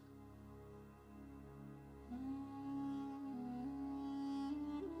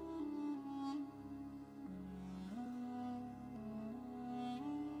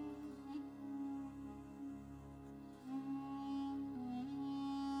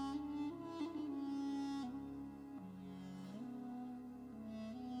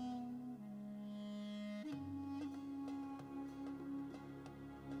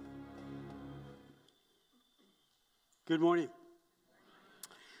Good morning.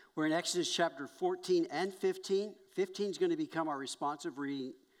 We're in Exodus chapter 14 and 15. 15 is going to become our responsive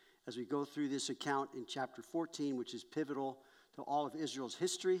reading as we go through this account in chapter 14, which is pivotal to all of Israel's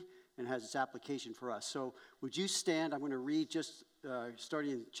history and has its application for us. So would you stand? I'm going to read just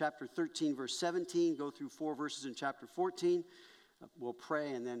starting in chapter 13, verse 17, go through 4 verses in chapter 14. We'll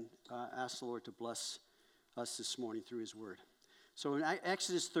pray and then ask the Lord to bless us this morning through his word. So in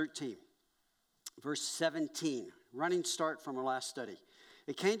Exodus 13, verse 17, running start from our last study.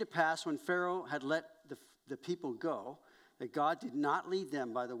 It came to pass when Pharaoh had let the people go, that God did not lead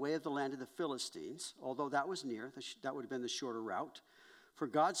them by the way of the land of the Philistines, although that was near, that would have been the shorter route. For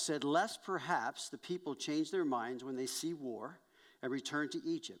God said, lest perhaps the people change their minds when they see war and return to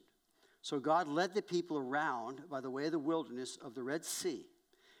Egypt. So God led the people around by the way of the wilderness of the Red Sea.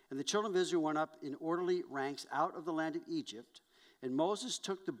 And the children of Israel went up in orderly ranks out of the land of Egypt. And Moses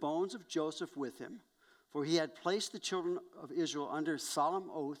took the bones of Joseph with him, for he had placed the children of Israel under solemn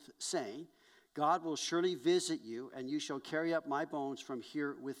oath, saying, God will surely visit you, and you shall carry up my bones from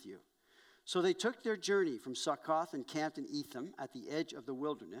here with you. So they took their journey from Succoth and camped in Etham at the edge of the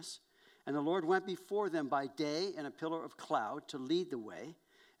wilderness. And the Lord went before them by day in a pillar of cloud to lead the way,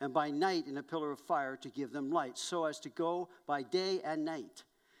 and by night in a pillar of fire to give them light, so as to go by day and night.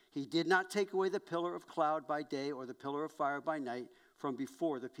 He did not take away the pillar of cloud by day or the pillar of fire by night from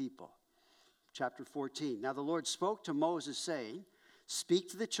before the people. Chapter 14. Now the Lord spoke to Moses, saying, speak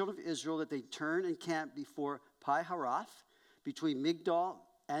to the children of Israel that they turn and camp before Pi-haroth, between Migdol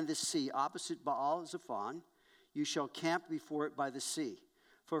and the sea, opposite Baal-zephon. You shall camp before it by the sea.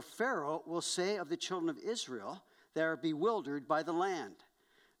 For Pharaoh will say of the children of Israel, they are bewildered by the land.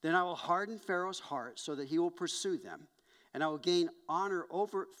 Then I will harden Pharaoh's heart so that he will pursue them. And I will gain honor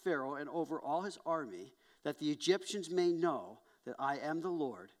over Pharaoh and over all his army, that the Egyptians may know that I am the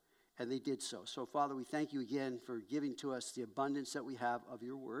Lord. And they did so. So, Father, we thank you again for giving to us the abundance that we have of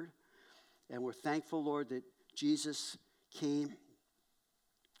your word. And we're thankful, Lord, that Jesus came.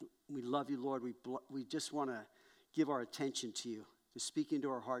 We love you, Lord. We just want to give our attention to you, to speak into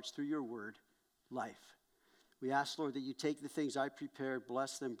our hearts through your word, life. We ask, Lord, that you take the things I prepared,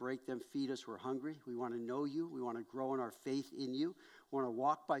 bless them, break them, feed us. We're hungry. We want to know you. We want to grow in our faith in you. We want to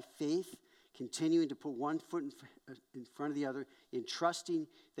walk by faith, continuing to put one foot in front of the other, in trusting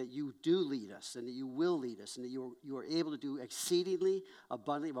that you do lead us and that you will lead us and that you are able to do exceedingly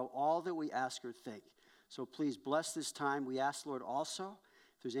abundantly above all that we ask or think. So please bless this time. We ask, Lord, also,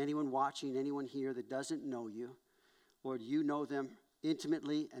 if there's anyone watching, anyone here that doesn't know you, Lord, you know them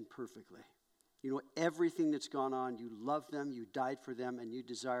intimately and perfectly. You know everything that's gone on. You love them, you died for them, and you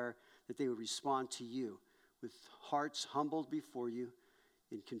desire that they would respond to you with hearts humbled before you,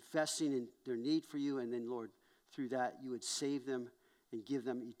 in confessing in their need for you, and then, Lord, through that, you would save them and give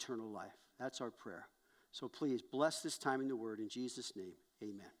them eternal life. That's our prayer. So please, bless this time in the word. In Jesus' name,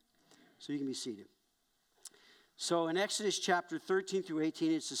 amen. So you can be seated. So in Exodus chapter 13 through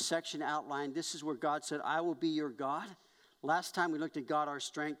 18, it's a section outlined. This is where God said, I will be your God. Last time we looked at God, our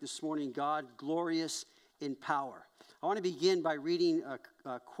strength. This morning, God, glorious in power. I want to begin by reading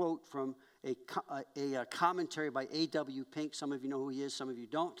a quote from a commentary by A.W. Pink. Some of you know who he is, some of you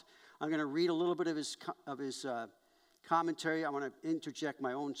don't. I'm going to read a little bit of his commentary. I want to interject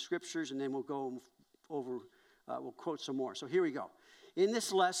my own scriptures, and then we'll go over, we'll quote some more. So here we go. In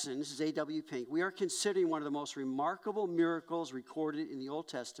this lesson, this is A.W. Pink, we are considering one of the most remarkable miracles recorded in the Old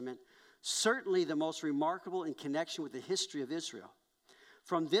Testament, certainly the most remarkable in connection with the history of Israel.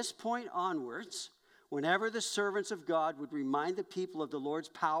 From this point onwards, whenever the servants of God would remind the people of the Lord's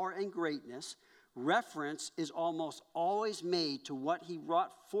power and greatness, reference is almost always made to what he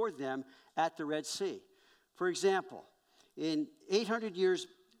wrought for them at the Red Sea. For example, in 800 years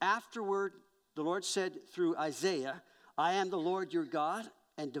afterward, the Lord said through Isaiah, I am the Lord your God,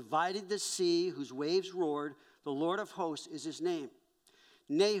 and divided the sea whose waves roared. The Lord of hosts is his name.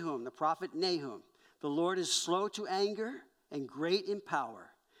 Nahum, the prophet Nahum, the Lord is slow to anger and great in power,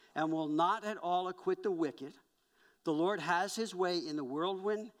 and will not at all acquit the wicked. The Lord has his way in the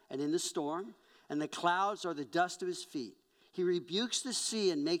whirlwind and in the storm, and the clouds are the dust of his feet. He rebukes the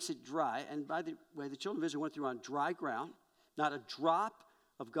sea and makes it dry. And by the way, the children of Israel went through on dry ground. Not a drop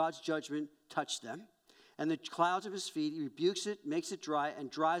of God's judgment touched them. And the clouds of his feet, he rebukes it, makes it dry, and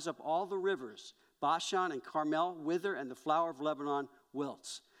dries up all the rivers. Bashan and Carmel wither, and the flower of Lebanon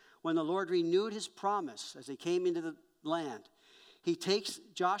wilts. When the Lord renewed his promise as they came into the land,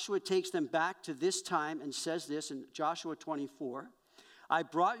 Joshua takes them back to this time and says this in Joshua 24. I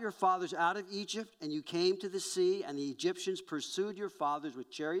brought your fathers out of Egypt, and you came to the sea, and the Egyptians pursued your fathers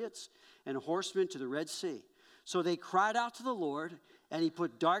with chariots and horsemen to the Red Sea. So they cried out to the Lord, And he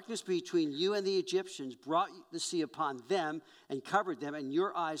put darkness between you and the Egyptians, brought the sea upon them, and covered them, and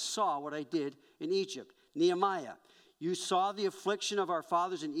your eyes saw what I did in Egypt. Nehemiah, you saw the affliction of our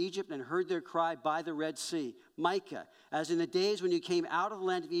fathers in Egypt and heard their cry by the Red Sea. Micah, as in the days when you came out of the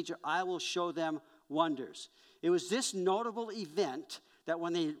land of Egypt, I will show them wonders. It was this notable event that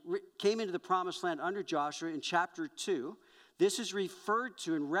when they came into the promised land under Joshua in chapter 2, this is referred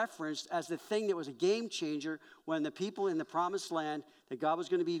to and referenced as the thing that was a game changer when the people in the promised land that God was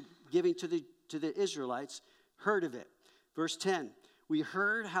going to be giving to the Israelites heard of it. Verse 10, we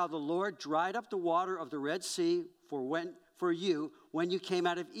heard how the Lord dried up the water of the Red Sea for you when you came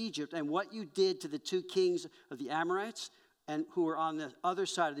out of Egypt, and what you did to the two kings of the Amorites and who were on the other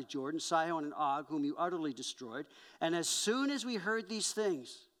side of the Jordan, Sihon and Og, whom you utterly destroyed. And as soon as we heard these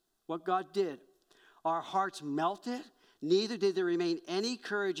things, what God did, our hearts melted. Neither did there remain any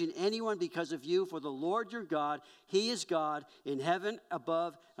courage in anyone because of you, for the Lord your God, he is God in heaven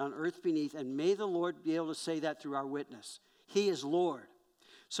above and on earth beneath. And may the Lord be able to say that through our witness. He is Lord.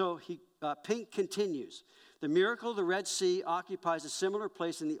 So Pink continues. The miracle of the Red Sea occupies a similar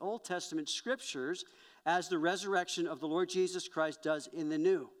place in the Old Testament scriptures as the resurrection of the Lord Jesus Christ does in the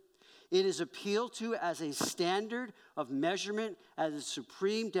New. It is appealed to as a standard of measurement, as a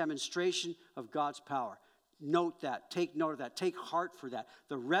supreme demonstration of God's power. Note that. Take note of that. Take heart for that.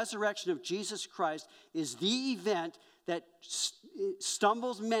 The resurrection of Jesus Christ is the event that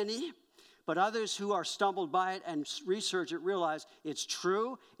stumbles many, but others who are stumbled by it and research it realize it's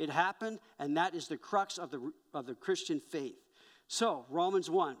true, it happened, and that is the crux of the Christian faith. So, Romans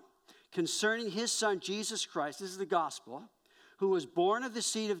 1, concerning his son Jesus Christ, this is the gospel, who was born of the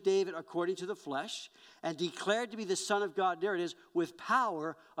seed of David according to the flesh, and declared to be the Son of God, there it is, with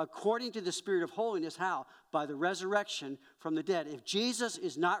power according to the Spirit of holiness. How? By the resurrection from the dead. If Jesus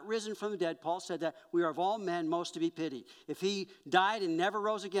is not risen from the dead, Paul said that, we are of all men most to be pitied. If he died and never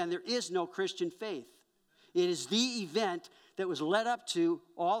rose again, there is no Christian faith. It is the event that was led up to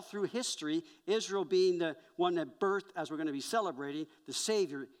all through history, Israel being the one that birthed, as we're going to be celebrating, the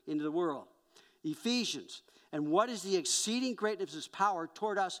Savior into the world. Ephesians. And what is the exceeding greatness of his power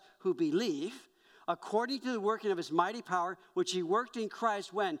toward us who believe, according to the working of his mighty power, which he worked in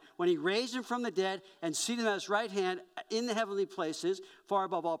Christ when he raised him from the dead and seated him at his right hand in the heavenly places, far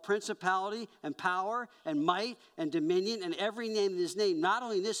above all principality and power and might and dominion and every name that is named, not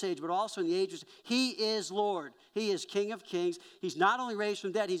only in this age, but also in the ages. He is Lord. He is King of kings. He's not only raised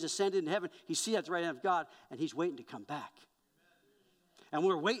from the dead, he's ascended in heaven. He's seated at the right hand of God, and he's waiting to come back. And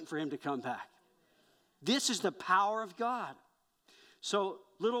we're waiting for him to come back. This is the power of God. So,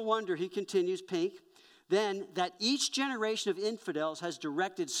 little wonder, he continues, Pink, then that each generation of infidels has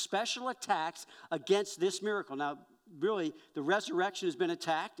directed special attacks against this miracle. Now, really, the resurrection has been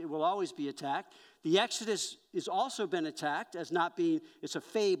attacked. It will always be attacked. The Exodus has also been attacked as not being, it's a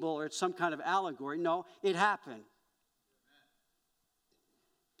fable or it's some kind of allegory. No, it happened.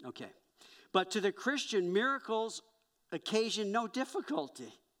 Okay. But to the Christian, miracles occasion no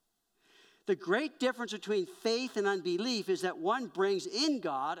difficulty. The great difference between faith and unbelief is that one brings in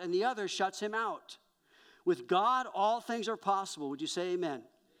God and the other shuts him out. With God, all things are possible. Would you say amen? Amen.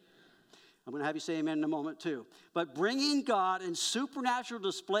 I'm going to have you say amen in a moment too. But bringing God and supernatural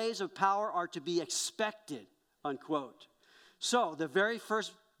displays of power are to be expected, unquote. So the very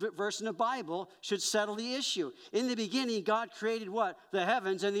first verse in the Bible should settle the issue. In the beginning, God created what? The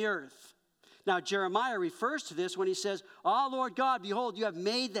heavens and the earth. Now, Jeremiah refers to this when he says, "Ah, Lord God, behold, you have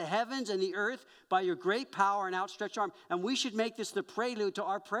made the heavens and the earth by your great power and outstretched arm." And we should make this the prelude to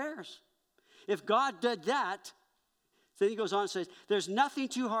our prayers. If God did that, then he goes on and says, there's nothing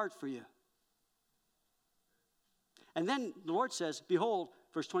too hard for you. And then the Lord says, behold,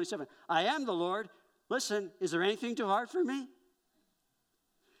 verse 27, I am the Lord. Listen, is there anything too hard for me?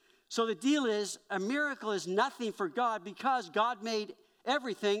 So the deal is, a miracle is nothing for God because God made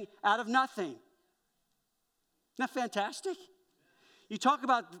everything out of nothing. Isn't that fantastic? You talk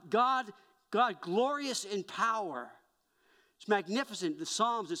about God glorious in power. It's magnificent. The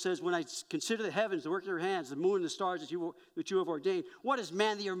Psalms, it says, when I consider the heavens, the work of your hands, the moon and the stars that you have ordained, what is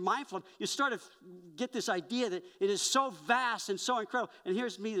man that you're mindful of? You start to get this idea that it is so vast and so incredible. And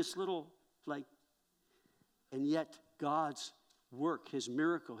here's me, this little, and yet God's work, his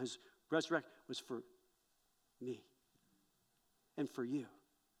miracle, his resurrection was for me and for you.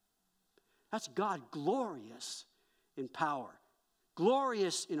 That's God glorious in power,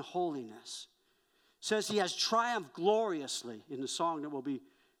 glorious in holiness. Says he has triumphed gloriously in the song that we'll be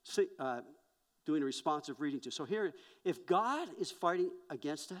doing a responsive reading to. So here, if God is fighting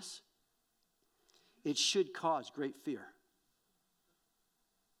against us, it should cause great fear.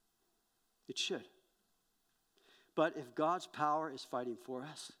 It should. But if God's power is fighting for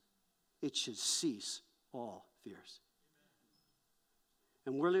us, it should cease all fears.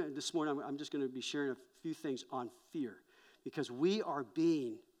 And this morning, I'm just going to be sharing a few things on fear, because we are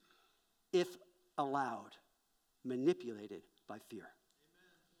being, if allowed, manipulated by fear.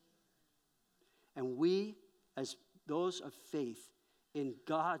 And we, as those of faith, in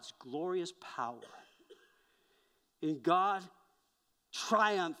God's glorious power, in God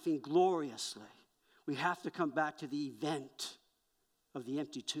triumphing gloriously, we have to come back to the event of the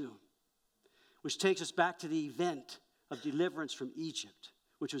empty tomb, which takes us back to the event of deliverance from Egypt,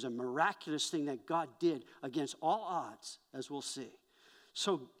 which was a miraculous thing that God did against all odds, as we'll see.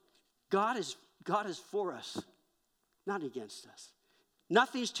 So God is for us, not against us.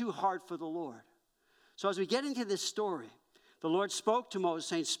 Nothing's too hard for the Lord. So as we get into this story, the Lord spoke to Moses,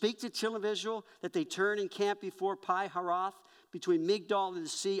 saying, speak to the children of Israel that they turn and camp before Pi-haroth, between Migdol and the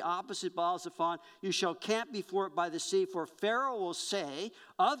sea, opposite Baal-zephon. You shall camp before it by the sea, for Pharaoh will say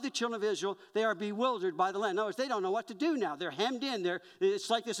of the children of Israel, they are bewildered by the land. In other words, they don't know what to do now. They're hemmed in. It's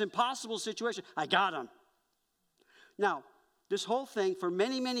like this impossible situation. I got them. Now, this whole thing, for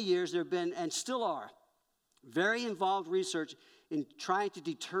many, many years, there have been, and still are, very involved research in trying to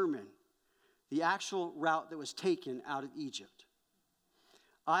determine the actual route that was taken out of Egypt.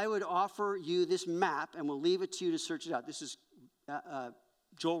 I would offer you this map, and we'll leave it to you to search it out. This is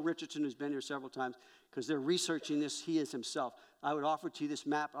Joel Richardson, who's been here several times, because they're researching this. He is himself. I would offer to you this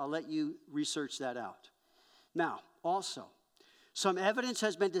map. I'll let you research that out. Now, also, some evidence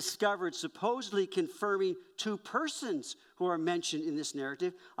has been discovered supposedly confirming two persons who are mentioned in this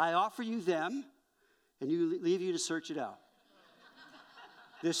narrative. I offer you them, and leave you to search it out.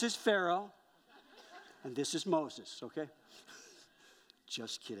 This is Pharaoh, and this is Moses, okay?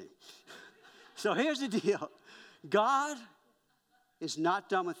 Just kidding. So here's the deal. God is not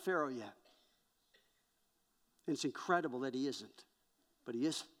done with Pharaoh yet. And it's incredible that he isn't. But he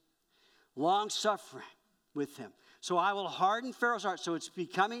isn't. Long-suffering with him. So I will harden Pharaoh's heart. So it's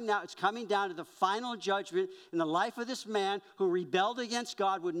coming down to the final judgment in the life of this man who rebelled against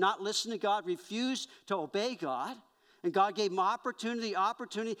God, would not listen to God, refused to obey God. And God gave him opportunity,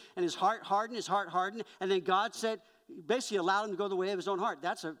 and his heart hardened. And then God said, basically allowed him to go the way of his own heart.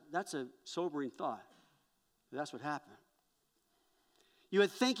 That's a sobering thought. That's what happened. You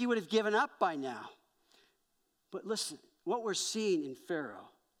would think he would have given up by now. But listen, what we're seeing in Pharaoh,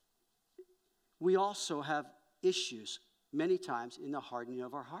 we also have issues many times in the hardening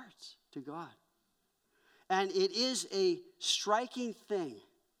of our hearts to God. And it is a striking thing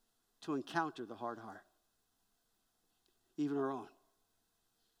to encounter the hard heart, even our own.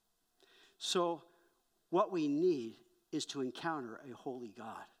 So what we need is to encounter a holy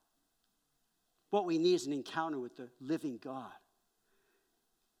God. What we need is an encounter with the living God.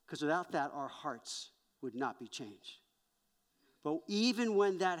 Because without that, our hearts would not be changed. But even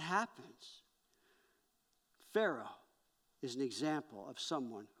when that happens, Pharaoh is an example of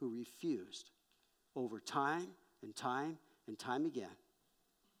someone who refused over time and time and time again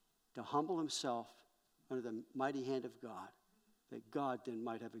to humble himself under the mighty hand of God, that God then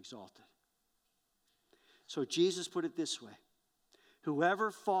might have exalted. So Jesus put it this way: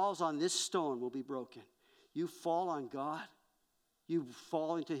 whoever falls on this stone will be broken. You fall on God, you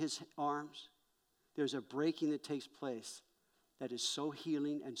fall into his arms, there's a breaking that takes place that is so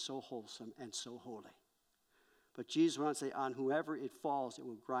healing and so wholesome and so holy. But Jesus went on to say, on whoever it falls, it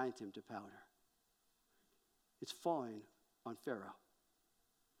will grind him to powder. It's falling on Pharaoh.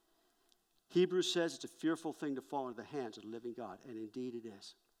 Hebrews says it's a fearful thing to fall into the hands of the living God, and indeed it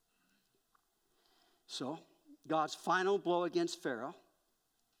is. So, God's final blow against Pharaoh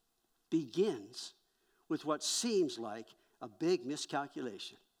begins with what seems like a big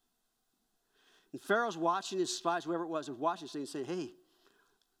miscalculation. And Pharaoh's watching his spies, whoever it was watching this thing, and saying,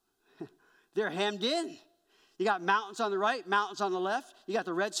 hey, they're hemmed in. You got mountains on the right, mountains on the left. You got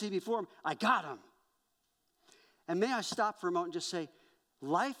the Red Sea before them. I got them. And may I stop for a moment and just say,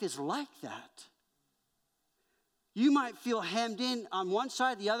 life is like that. You might feel hemmed in on one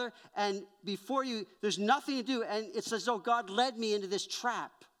side or the other, and before you, there's nothing to do, and it's as though God led me into this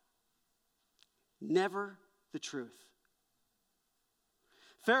trap. Never the truth.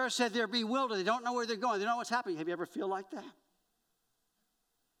 Pharaoh said they're bewildered. They don't know where they're going. They don't know what's happening. Have you ever feel like that?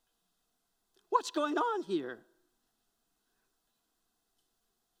 What's going on here?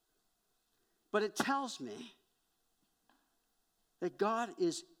 But it tells me that God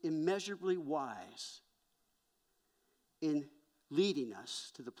is immeasurably wise in leading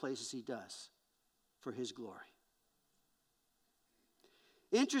us to the places he does for his glory.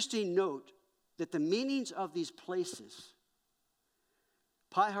 Interesting note that the meanings of these places,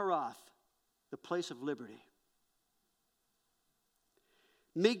 Pi-haroth, the place of liberty,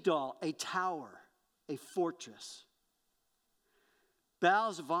 Migdal, a tower, a fortress.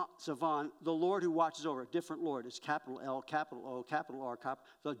 Baal-Zephon, the Lord who watches over, a different Lord. It's capital L, capital O, capital R, capital.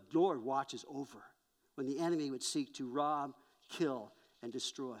 The Lord watches over when the enemy would seek to rob, kill, and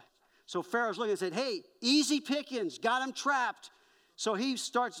destroy. So Pharaoh's looking and said, hey, easy pickings, got him trapped. So he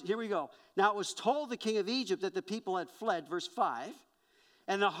starts, here we go. Now it was told the king of Egypt that the people had fled, verse 5,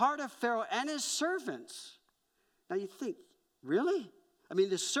 and the heart of Pharaoh and his servants. Now you think, really? I mean,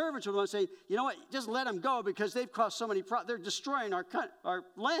 the servants were the ones saying, you know what, just let them go because they've caused so many problems. They're destroying our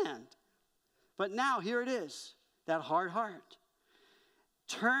land. But now, here it is, that hard heart.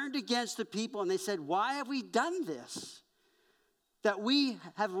 Turned against the people, and they said, why have we done this? That we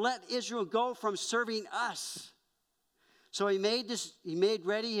have let Israel go from serving us. So he made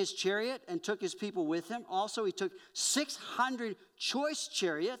ready his chariot and took his people with him. Also, he took 600 choice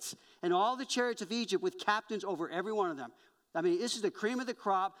chariots and all the chariots of Egypt with captains over every one of them. I mean, this is the cream of the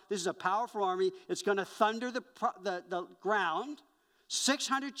crop. This is a powerful army. It's going to thunder the ground.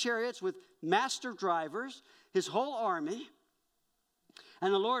 600 chariots with master drivers, his whole army.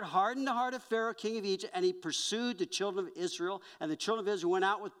 And the Lord hardened the heart of Pharaoh, king of Egypt, and he pursued the children of Israel. And the children of Israel went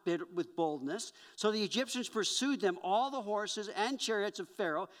out with boldness. So the Egyptians pursued them. All the horses and chariots of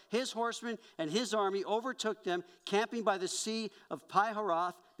Pharaoh, his horsemen and his army overtook them, camping by the sea of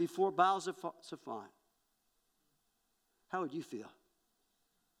Pi-hahiroth before Baal-Zephon. How would you feel?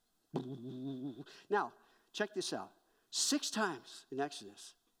 Now, check this out. 6 times in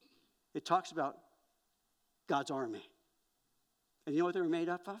Exodus, it talks about God's army. And you know what they were made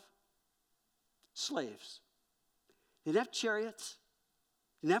up of? Slaves. They didn't have chariots.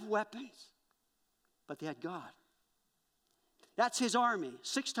 They didn't have weapons. But they had God. That's his army.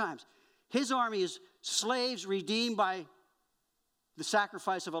 6 times. His army is slaves redeemed by the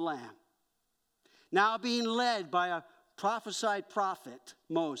sacrifice of a lamb. Now being led by a prophesied prophet,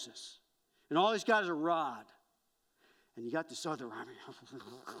 Moses. And all he's got is a rod. And you got this other army.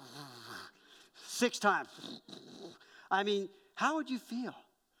 6 times. I mean, how would you feel?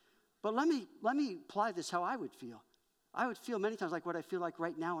 But let me apply this how I would feel. I would feel many times like what I feel like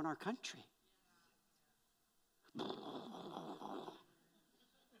right now in our country.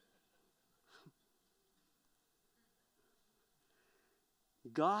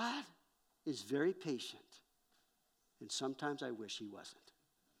 God is very patient. And sometimes I wish he wasn't.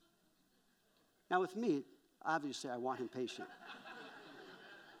 Now with me, obviously I want him patient.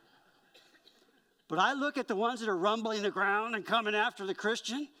 But I look at the ones that are rumbling the ground and coming after the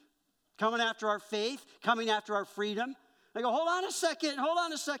Christian, coming after our faith, coming after our freedom. I go, hold on a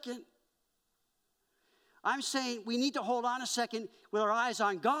second. I'm saying we need to hold on a second with our eyes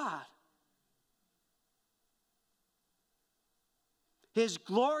on God. His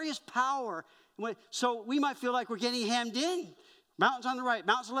glorious power. So we might feel like we're getting hemmed in. Mountains on the right,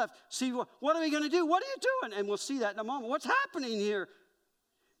 mountains on the left. See, what are we going to do? What are you doing? And we'll see that in a moment. What's happening here?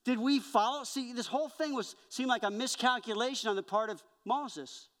 Did we follow? See, this whole thing seemed like a miscalculation on the part of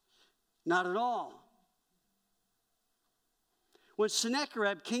Moses. Not at all. When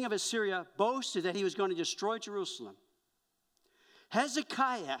Sennacherib, king of Assyria, boasted that he was going to destroy Jerusalem,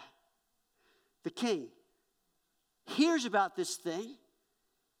 Hezekiah, the king, hears about this thing,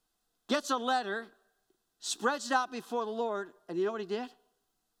 gets a letter, spreads it out before the Lord, and you know what he did?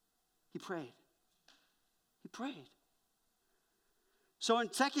 He prayed. So in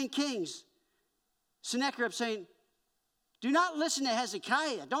 2 Kings, Sennacherib saying, do not listen to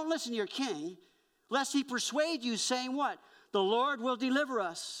Hezekiah. Don't listen to your king, lest he persuade you, saying what? The Lord will deliver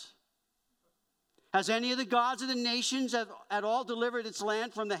us. Has any of the gods of the nations at all delivered its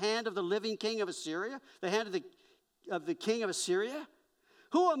land from the hand of the living king of Assyria? The hand of the king of Assyria?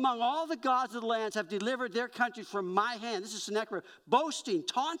 Who among all the gods of the lands have delivered their country from my hand? This is Sennacherib boasting,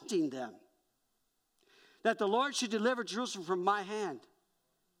 taunting them. That the Lord should deliver Jerusalem from my hand.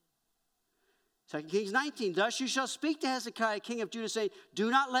 2 Kings 19, thus you shall speak to Hezekiah, king of Judah, saying, do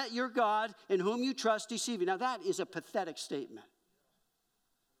not let your God in whom you trust deceive you. Now that is a pathetic statement.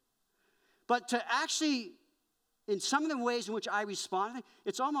 But to actually, in some of the ways in which I respond,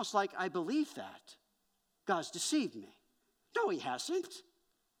 it's almost like I believe that. God's deceived me. No, he hasn't.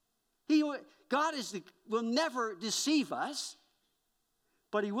 God will never deceive us,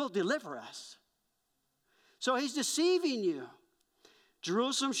 but he will deliver us. So he's deceiving you.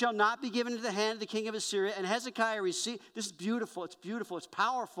 Jerusalem shall not be given into the hand of the king of Assyria. And Hezekiah received, this is beautiful, it's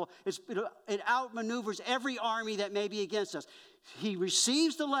powerful. It outmaneuvers every army that may be against us. He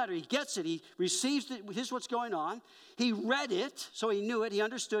receives the letter, he gets it, he receives it, here's what's going on. He read it, so he knew it, he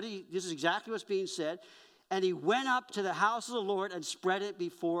understood it, this is exactly what's being said. And he went up to the house of the Lord and spread it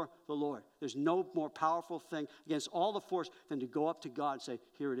before the Lord. There's no more powerful thing against all the force than to go up to God and say,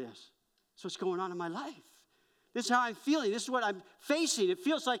 here it is. That's what's going on in my life. This is how I'm feeling. This is what I'm facing. It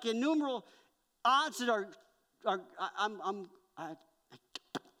feels like innumerable odds that are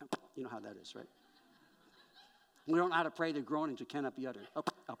you know how that is, right? We don't know how to pray the groanings that cannot be uttered. Up.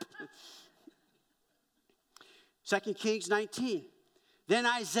 2 Kings 19. Then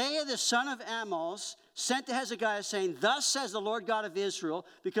Isaiah the son of Amoz sent to Hezekiah, saying, thus says the Lord God of Israel,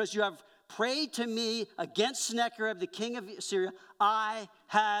 because you have prayed to me against Sennacherib, the king of Assyria, I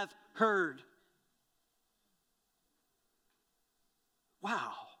have heard.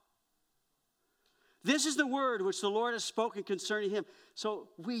 Wow. This is the word which the Lord has spoken concerning him. So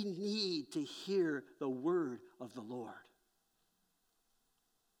we need to hear the word of the Lord.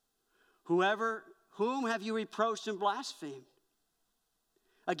 Whom have you reproached and blasphemed?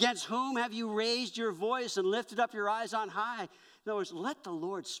 Against whom have you raised your voice and lifted up your eyes on high? In other words, let the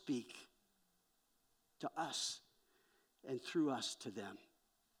Lord speak to us and through us to them.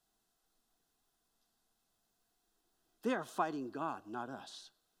 They are fighting God, not us.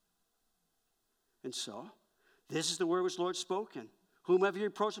 And so, this is the word which the Lord spoken. Whom have you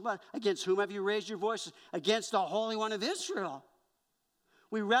reproached about? Against whom have you raised your voices? Against the Holy One of Israel.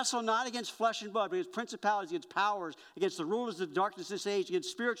 We wrestle not against flesh and blood, but against principalities, against powers, against the rulers of the darkness of this age, against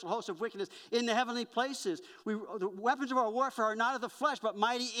spiritual hosts of wickedness in the heavenly places. The weapons of our warfare are not of the flesh, but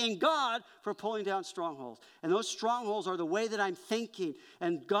mighty in God for pulling down strongholds. And those strongholds are the way that I'm thinking.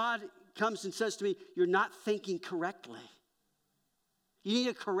 And God comes and says to me, you're not thinking correctly. You need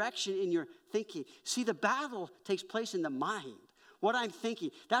a correction in your thinking. See, the battle takes place in the mind. What I'm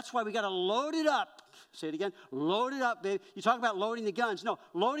thinking. That's why we got to load it up. Say it again. Load it up, baby. You talk about loading the guns. No,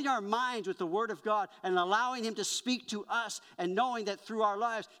 loading our minds with the word of God and allowing him to speak to us and knowing that through our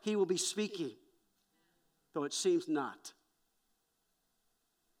lives he will be speaking, though it seems not.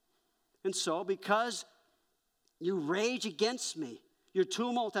 And so, because you rage against me, your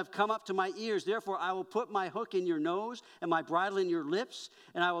tumult have come up to my ears. Therefore, I will put my hook in your nose and my bridle in your lips,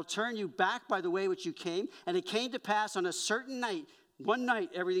 and I will turn you back by the way which you came. And it came to pass on a certain night, one night,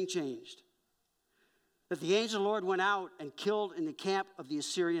 everything changed. That the angel of the Lord went out and killed in the camp of the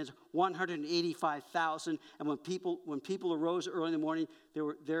Assyrians 185,000. And when people arose early in the morning, there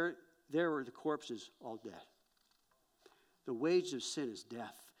were the corpses all dead. The wages of sin is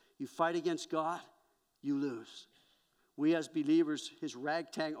death. You fight against God, you lose. We as believers, his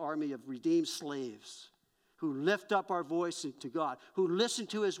ragtag army of redeemed slaves who lift up our voice to God, who listen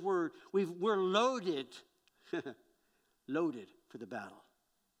to his word, we're loaded, loaded for the battle,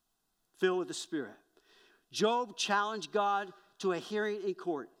 filled with the Spirit. Job challenged God to a hearing in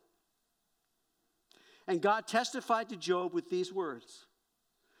court. And God testified to Job with these words.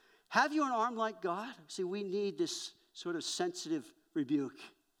 Have you an arm like God? See, we need this sort of sensitive rebuke.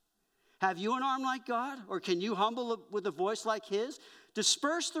 Have you an arm like God? Or can you humble with a voice like his?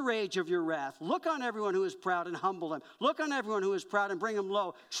 Disperse the rage of your wrath. Look on everyone who is proud and humble them. Look on everyone who is proud and bring them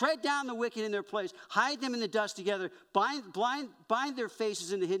low. Tread down the wicked in their place. Hide them in the dust together. Bind their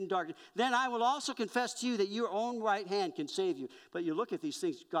faces in the hidden darkness. Then I will also confess to you that your own right hand can save you. But you look at these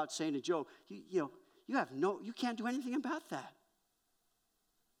things God's saying to Job, you can't do anything about that.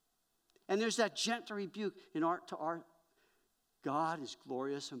 And there's that gentle rebuke to our God is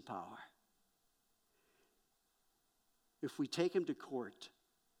glorious in power. If we take him to court,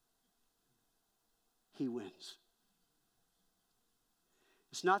 he wins.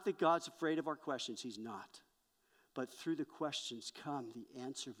 It's not that God's afraid of our questions. He's not. But through the questions come the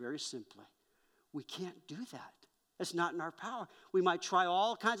answer very simply. We can't do that. It's not in our power. We might try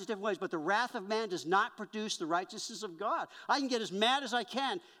all kinds of different ways, but the wrath of man does not produce the righteousness of God. I can get as mad as I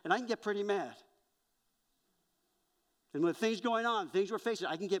can, and I can get pretty mad. And with things going on, things we're facing,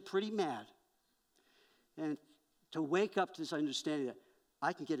 I can get pretty mad. And to wake up to this understanding that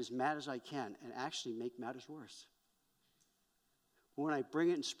I can get as mad as I can and actually make matters worse. But when I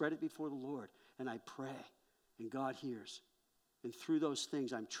bring it and spread it before the Lord and I pray and God hears, and through those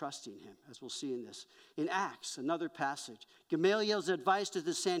things I'm trusting him, as we'll see in this. In Acts, another passage, Gamaliel's advice to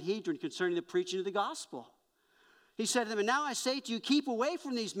the Sanhedrin concerning the preaching of the gospel. He said to them, and now I say to you, keep away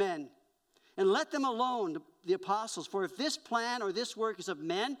from these men and let them alone, the apostles. For if this plan or this work is of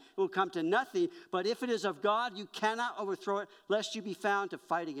men, it will come to nothing. But if it is of God, you cannot overthrow it, lest you be found to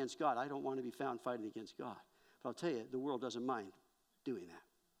fight against God. I don't want to be found fighting against God. But I'll tell you, the world doesn't mind doing that.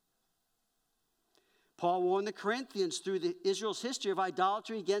 Paul warned the Corinthians through Israel's history of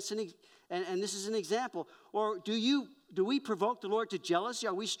idolatry against, and this is an example. Or do we provoke the Lord to jealousy?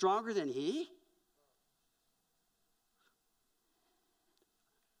 Are we stronger than he?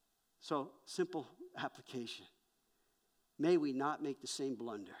 So, simple application. May we not make the same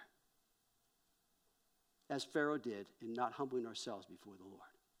blunder as Pharaoh did in not humbling ourselves before the Lord.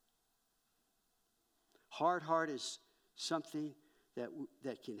 Hard heart is something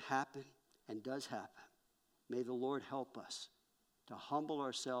that can happen and does happen. May the Lord help us to humble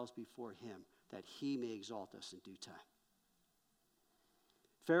ourselves before him, that he may exalt us in due time.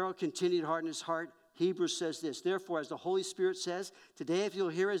 Pharaoh continued to harden his heart. Hebrews says this, therefore, as the Holy Spirit says, today if you'll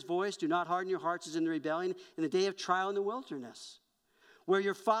hear his voice, do not harden your hearts as in the rebellion in the day of trial in the wilderness, where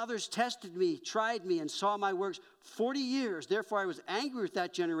your fathers tested me, tried me, and saw my works 40 years. Therefore, I was angry with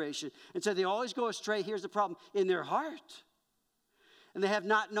that generation and said, they always go astray. Here's the problem, in their heart. And they have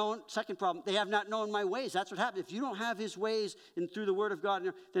not known, second problem, they have not known my ways. That's what happens. If you don't have his ways and through the word of God,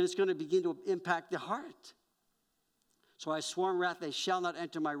 then it's going to begin to impact the heart. So I swore in wrath, they shall not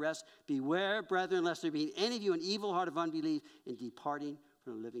enter my rest. Beware, brethren, lest there be in any of you an evil heart of unbelief in departing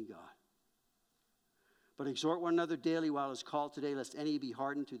from the living God. But exhort one another daily while it is called today, lest any be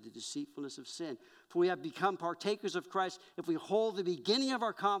hardened through the deceitfulness of sin. For we have become partakers of Christ if we hold the beginning of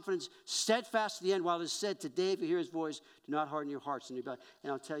our confidence steadfast to the end, while it is said, today if you hear his voice, do not harden your hearts. And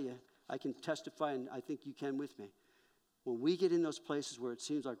I'll tell you, I can testify, and I think you can with me. When we get in those places where it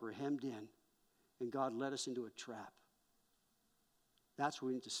seems like we're hemmed in, and God led us into a trap, that's where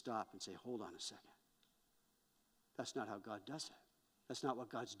we need to stop and say, hold on a second. That's not how God does it. That's not what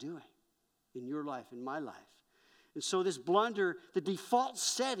God's doing in your life, in my life. And so this blunder, the default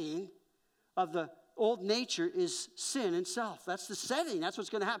setting of the old nature is sin and self. That's the setting. That's what's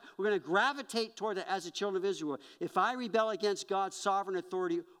going to happen. We're going to gravitate toward it as the children of Israel. If I rebel against God's sovereign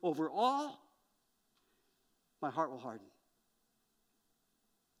authority over all, my heart will harden.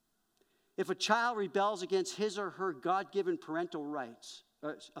 If a child rebels against his or her God-given parental rights,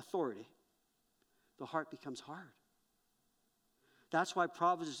 authority, the heart becomes hard. That's why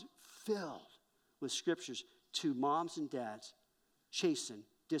Proverbs is filled with scriptures to moms and dads: chasten,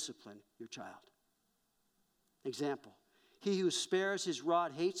 discipline your child. Example, he who spares his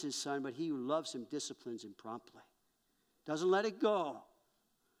rod hates his son, but he who loves him disciplines him promptly. Doesn't let it go.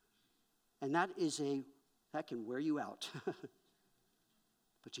 And that can wear you out.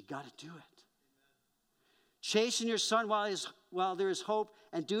 But you got to do it. Chasten your son while there is hope,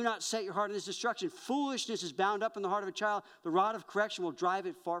 and do not set your heart on his destruction. Foolishness is bound up in the heart of a child. The rod of correction will drive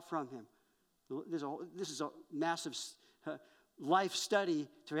it far from him. This is a massive life study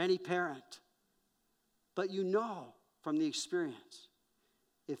to any parent. But you know from the experience,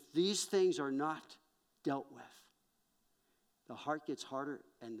 if these things are not dealt with, the heart gets harder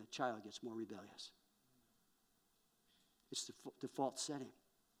and the child gets more rebellious. It's the default setting.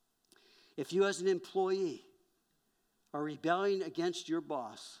 If you as an employee are rebelling against your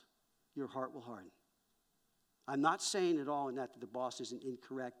boss, your heart will harden. I'm not saying at all in that the boss isn't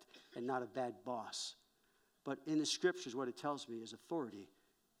incorrect and not a bad boss. But in the scriptures, what it tells me is authority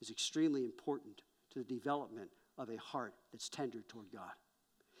is extremely important to the development of a heart that's tender toward God.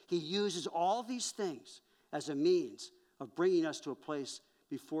 He uses all these things as a means of bringing us to a place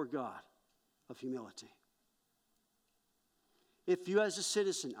before God of humility. If you as a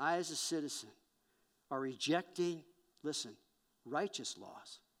citizen, I as a citizen, are rejecting, listen, righteous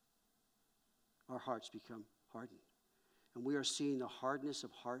laws, our hearts become hardened. And we are seeing the hardness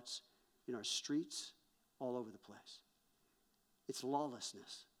of hearts in our streets all over the place. It's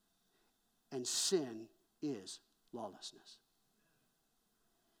lawlessness. And sin is lawlessness.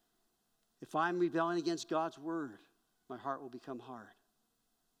 If I'm rebelling against God's word, my heart will become hard.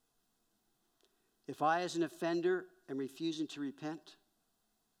 If I, as an offender, am refusing to repent,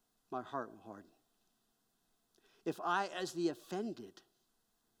 my heart will harden. If I, as the offended,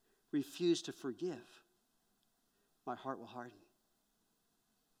 refuse to forgive, my heart will harden.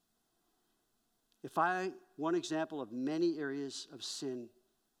 One example of many areas of sin,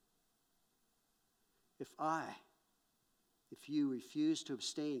 if you refuse to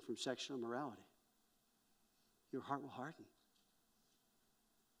abstain from sexual immorality, your heart will harden.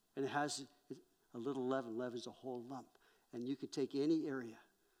 And it has a little leaven leavens a whole lump. And you could take any area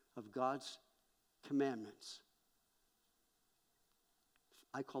of God's commandments.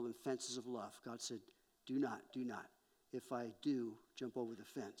 I call them fences of love. God said, do not. If I do, jump over the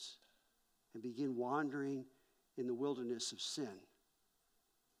fence and begin wandering in the wilderness of sin,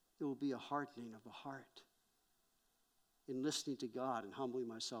 it will be a hardening of the heart in listening to God and humbling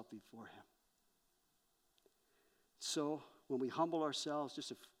myself before him. So when we humble ourselves,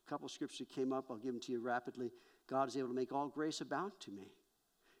 just a couple of scriptures came up, I'll give them to you rapidly. God is able to make all grace abound to me.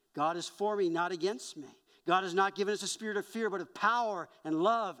 God is for me, not against me. God has not given us a spirit of fear, but of power and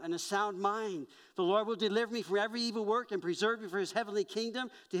love and a sound mind. The Lord will deliver me from every evil work and preserve me for his heavenly kingdom.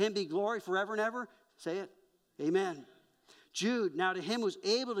 To him be glory forever and ever. Say it. Amen. Jude, now to him who is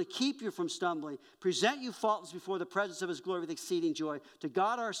able to keep you from stumbling, present you faultless before the presence of his glory with exceeding joy. To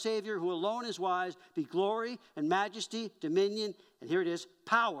God our Savior, who alone is wise, be glory and majesty, dominion, and here it is,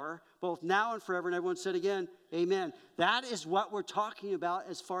 power, both now and forever. And everyone said again, amen. That is what we're talking about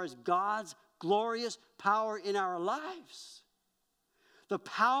as far as God's glorious power in our lives. The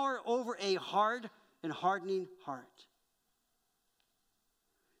power over a hard and hardening heart.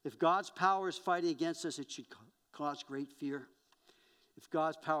 If God's power is fighting against us, it should cause great fear. If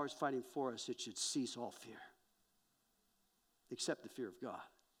God's power is fighting for us, it should cease all fear, except the fear of God.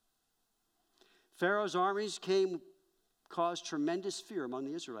 Pharaoh's armies caused tremendous fear among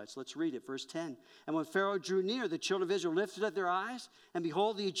the Israelites. Let's read it, verse 10. And when Pharaoh drew near, the children of Israel lifted up their eyes, and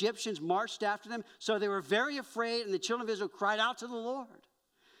behold, the Egyptians marched after them. So they were very afraid, and the children of Israel cried out to the Lord.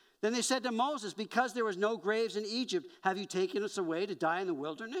 Then they said to Moses, because there was no graves in Egypt, have you taken us away to die in the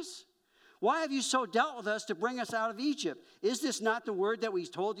wilderness? Why have you so dealt with us to bring us out of Egypt? Is this not the word that we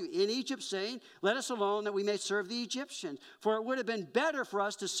told you in Egypt, saying, let us alone that we may serve the Egyptians? For it would have been better for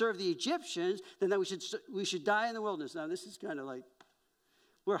us to serve the Egyptians than that we should die in the wilderness. Now, this is kind of like,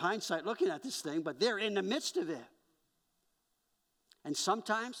 we're hindsight looking at this thing, but they're in the midst of it. And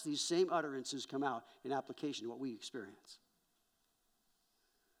sometimes these same utterances come out in application to what we experience.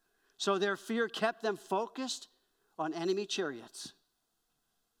 So their fear kept them focused on enemy chariots,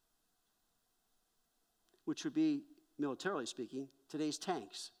 which would be, militarily speaking, today's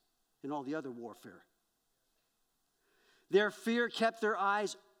tanks and all the other warfare. Their fear kept their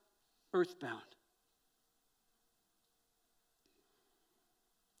eyes earthbound.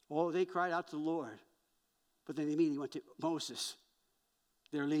 Oh, they cried out to the Lord, but then they immediately went to Moses,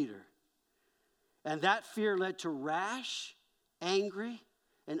 their leader. And that fear led to rash, angry,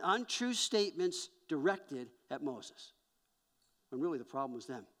 and untrue statements directed at Moses, when really the problem was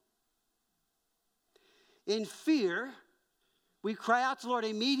them. In fear, we cry out to the Lord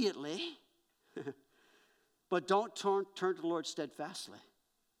immediately, but don't turn to the Lord steadfastly.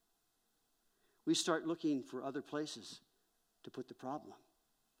 We start looking for other places to put the problem,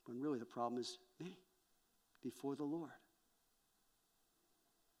 when really the problem is me, before the Lord.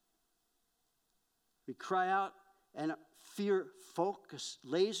 We cry out and fear focus,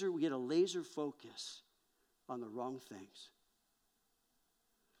 we get a laser focus on the wrong things.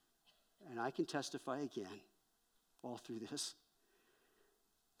 And I can testify again, all through this,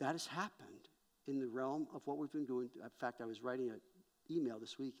 that has happened in the realm of what we've been doing. In fact, I was writing an email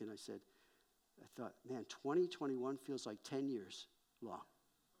this week, and I thought, man, 2021 feels like 10 years long.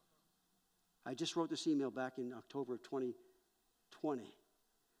 I just wrote this email back in October of 2020.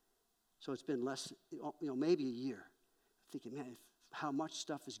 So it's been less, maybe a year. I'm thinking, man, how much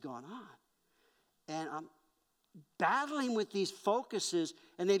stuff has gone on. And I'm battling with these focuses,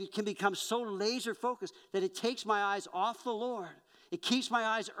 and they can become so laser focused that it takes my eyes off the Lord. It keeps my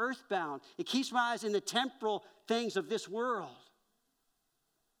eyes earthbound. It keeps my eyes in the temporal things of this world.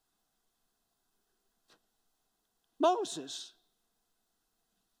 Moses.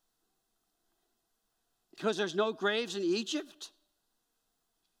 Because there's no graves in Egypt?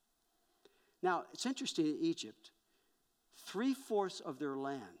 Now, it's interesting in Egypt, 3/4 of their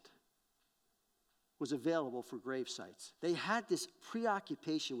land was available for grave sites. They had this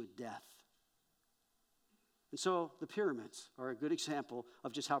preoccupation with death. And so the pyramids are a good example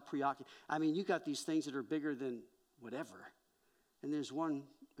of just how preoccupied. I mean, you got these things that are bigger than whatever. And there's one,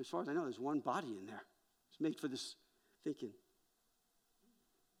 as far as I know, there's one body in there. It's made for this thinking.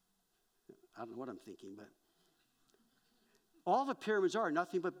 I don't know what I'm thinking, but all the pyramids are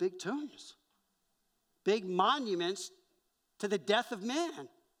nothing but big tombs. Big monuments to the death of man.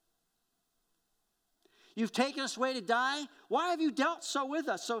 You've taken us away to die. Why have you dealt so with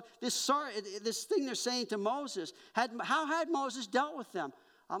us? So this thing they're saying to Moses, how had Moses dealt with them?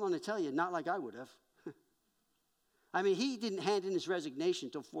 I'm going to tell you, not like I would have. I mean, he didn't hand in his resignation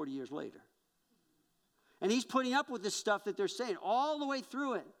until 40 years later. And he's putting up with this stuff that they're saying all the way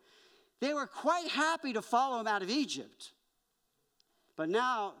through it. They were quite happy to follow him out of Egypt. But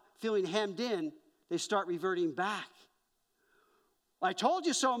now, feeling hemmed in, they start reverting back. I told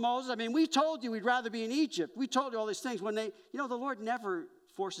you so, Moses. I mean, we told you we'd rather be in Egypt. We told you all these things. When the Lord never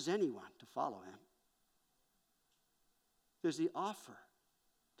forces anyone to follow him. There's the offer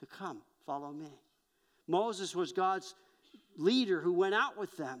to come, follow me. Moses was God's leader who went out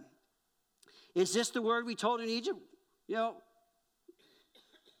with them. Is this the word we told in Egypt?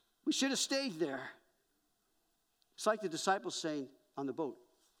 We should have stayed there. It's like the disciples saying on the boat,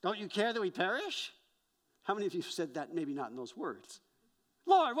 don't you care that we perish? How many of you have said that? Maybe not in those words.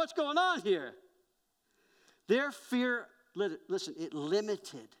 Lord, what's going on here? Their fear, listen, it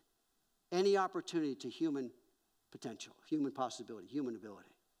limited any opportunity to human potential, human possibility, human ability.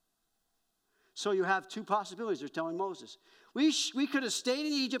 So you have two possibilities. They're telling Moses, we could have stayed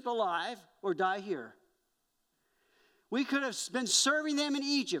in Egypt alive or die here. We could have been serving them in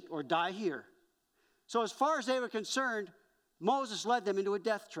Egypt or die here. So as far as they were concerned, Moses led them into a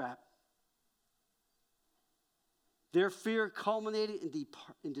death trap. Their fear culminated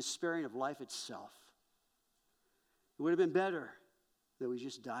in despairing of life itself. It would have been better that we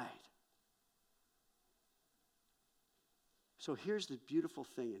just died. So here's the beautiful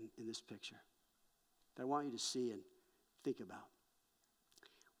thing in this picture that I want you to see and think about.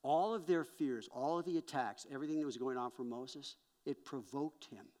 All of their fears, all of the attacks, everything that was going on for Moses, it provoked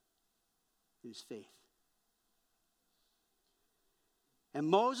him in his faith. And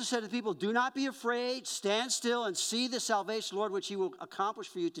Moses said to the people, do not be afraid, stand still and see the salvation, Lord, which he will accomplish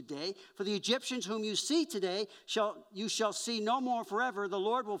for you today. For the Egyptians whom you see today, you shall see no more forever. The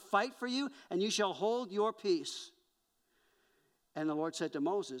Lord will fight for you, and you shall hold your peace. And the Lord said to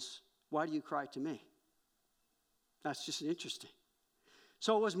Moses, why do you cry to me? That's just interesting.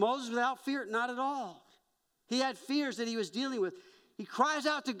 So was Moses without fear? Not at all. He had fears that he was dealing with. He cries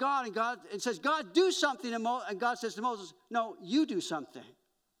out to God and says, God, do something. And God says to Moses, no, you do something.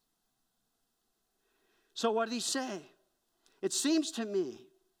 So what did he say? It seems to me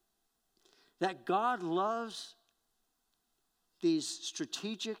that God loves these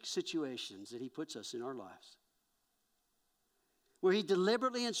strategic situations that he puts us in our lives, where he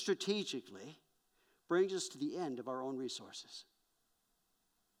deliberately and strategically brings us to the end of our own resources.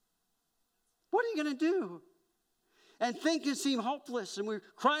 What are you going to do? And things can seem hopeless, and we're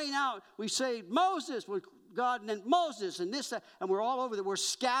crying out. We say, Moses, with God, and then Moses, and this, that, and we're all over that. We're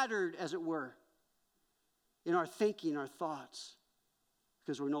scattered, as it were, in our thinking, our thoughts,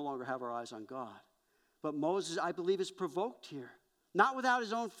 because we no longer have our eyes on God. But Moses, I believe, is provoked here. Not without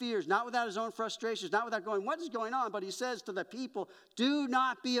his own fears, not without his own frustrations, not without going, what is going on? But he says to the people, do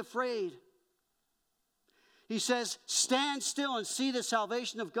not be afraid. He says, stand still and see the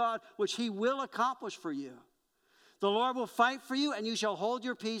salvation of God, which he will accomplish for you. The Lord will fight for you, and you shall hold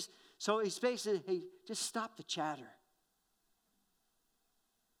your peace. So he's basically, hey, just stop the chatter.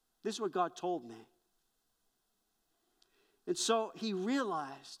 This is what God told me. And so he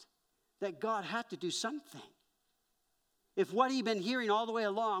realized that God had to do something. If what he'd been hearing all the way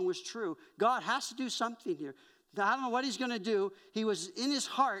along was true, God has to do something here. Now, I don't know what he's going to do. He was in his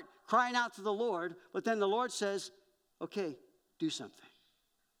heart crying out to the Lord, but then the Lord says, okay, do something.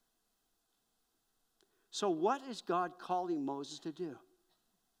 So what is God calling Moses to do?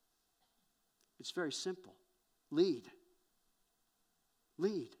 It's very simple. Lead.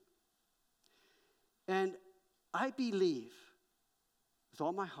 Lead. And I believe with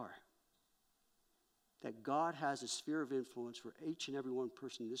all my heart that God has a sphere of influence for each and every one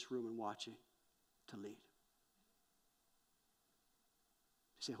person in this room and watching to lead.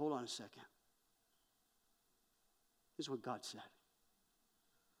 You say, hold on a second. This is what God said.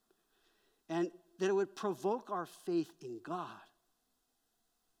 And that it would provoke our faith in God,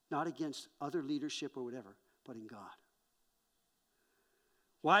 not against other leadership or whatever, but in God.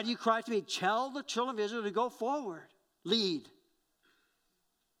 Why do you cry to me? Tell the children of Israel to go forward. Lead.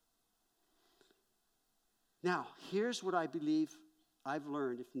 Now, here's what I believe I've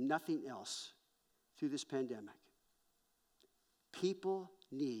learned, if nothing else, through this pandemic. People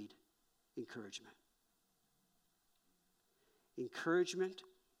need encouragement. Encouragement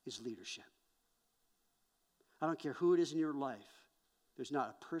is leadership. I don't care who it is in your life. There's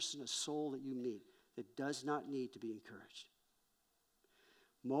not a person, a soul that you meet that does not need to be encouraged.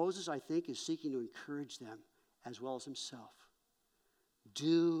 Moses, I think, is seeking to encourage them as well as himself.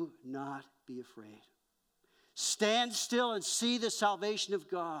 Do not be afraid. Stand still and see the salvation of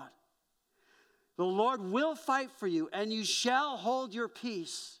God. The Lord will fight for you, and you shall hold your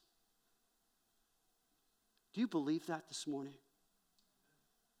peace. Do you believe that this morning?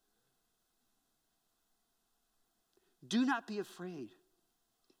 Do not be afraid.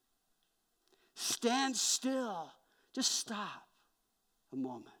 Stand still. Just stop a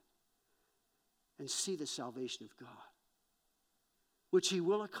moment and see the salvation of God, which he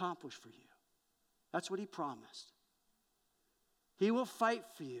will accomplish for you. That's what he promised. He will fight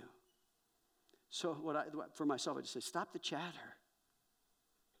for you. So for myself, I just say, stop the chatter.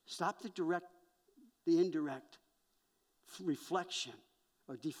 Stop the indirect reflection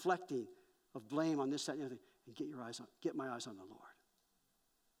or deflecting of blame on this, that, and the other thing, and get my eyes on the Lord.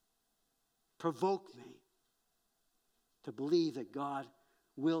 Provoke me to believe that God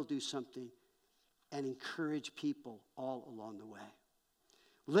will do something and encourage people all along the way.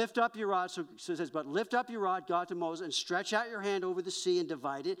 Lift up your rod, so it says, but lift up your rod, God to Moses, and stretch out your hand over the sea and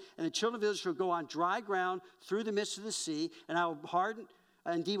divide it. And the children of Israel shall go on dry ground through the midst of the sea, and I will harden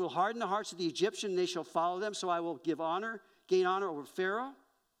the hearts of the Egyptians, and they shall follow them. So I will gain honor over Pharaoh,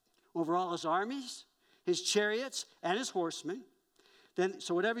 over all his armies, his chariots, and his horsemen.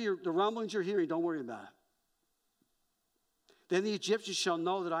 So whatever the rumblings you're hearing, don't worry about it. Then the Egyptians shall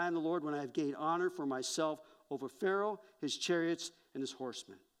know that I am the Lord when I have gained honor for myself over Pharaoh, his chariots, and his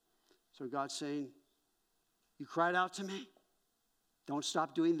horsemen. So God's saying, you cried out to me. Don't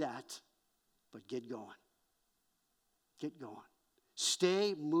stop doing that, but get going. Get going.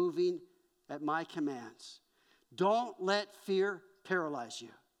 Stay moving at my commands. Don't let fear paralyze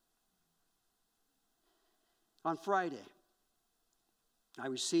you. On Friday, I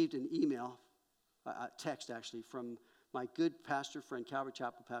received an email, a text actually, from my good pastor friend, Calvary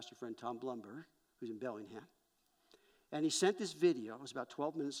Chapel pastor friend, Tom Blumberg, who's in Bellingham. And he sent this video, it was about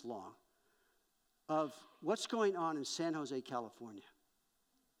 12 minutes long, of what's going on in San Jose, California.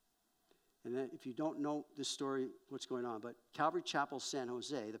 And then if you don't know this story, what's going on, but Calvary Chapel, San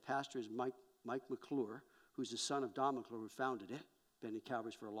Jose, the pastor is Mike McClure, who's the son of Don McClure, who founded it, been in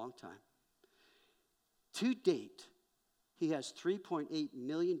Calvary's for a long time. To date, he has $3.8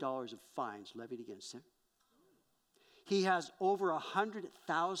 million of fines levied against him. He has over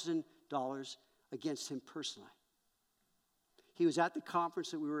 $100,000 against him personally. He was at the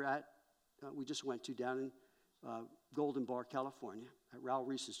conference that we just went to down in Golden Bar, California, at Raul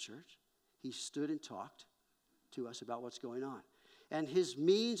Reese's church. He stood and talked to us about what's going on. And his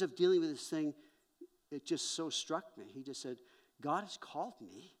means of dealing with this thing, it just so struck me. He just said, God has called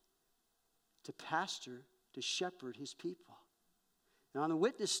me to pastor, to shepherd his people. And on the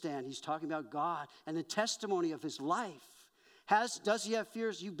witness stand, he's talking about God and the testimony of his life. Does he have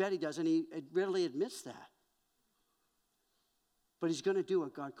fears? You bet he does, and he readily admits that. But he's going to do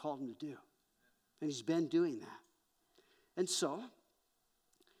what God called him to do. And he's been doing that. And so,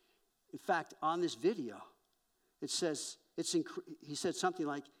 in fact, on this video, it says, he said something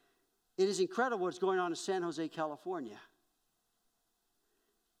like, it is incredible what's going on in San Jose, California.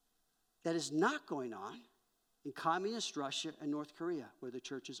 That is not going on in communist Russia and North Korea, where the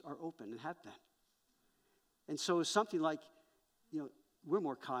churches are open and have been. And so it's something like, we're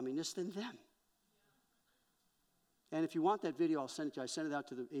more communist than them. And if you want that video, I'll send it to you. I sent it out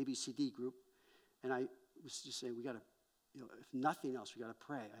to the ABCD group, and I was just saying, we got to, if nothing else, we got to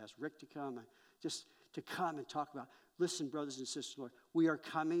pray. I asked Rick to come, just to come and talk about, listen, brothers and sisters, Lord, we are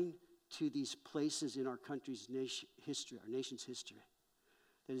coming to these places in our country's history, our nation's history,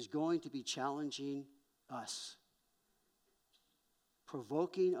 that is going to be challenging us,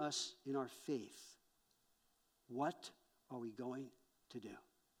 provoking us in our faith. What are we going to do?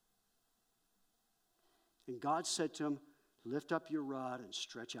 And God said to him, lift up your rod and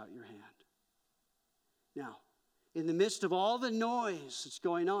stretch out your hand. Now, in the midst of all the noise that's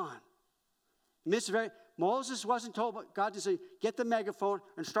going on, Moses wasn't told by God to say, get the megaphone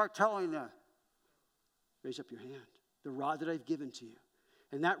and start telling them. Raise up your hand, the rod that I've given to you.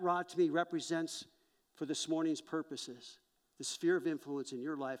 And that rod to me represents, for this morning's purposes, the sphere of influence in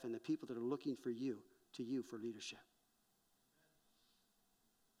your life and the people that are looking to you for leadership.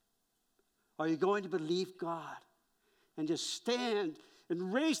 Are you going to believe God and just stand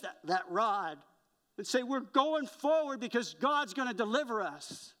and raise that rod and say, we're going forward because God's going to deliver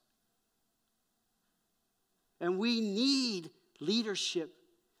us? And we need leadership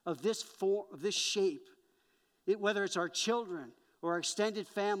of this shape, whether it's our children or our extended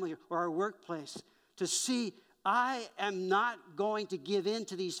family or our workplace, to see, I am not going to give in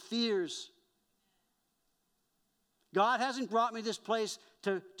to these fears. God hasn't brought me this place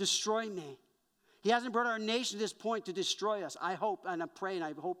to destroy me. He hasn't brought our nation to this point to destroy us. I hope, and I'm praying,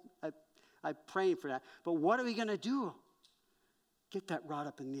 I'm praying for that. But what are we going to do? Get that rod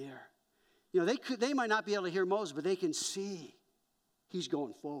up in the air. They might not be able to hear Moses, but they can see he's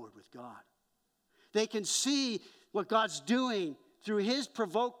going forward with God. They can see what God's doing through his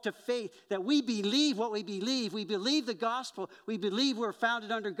provoke to faith, that we believe what we believe. We believe the gospel. We believe we're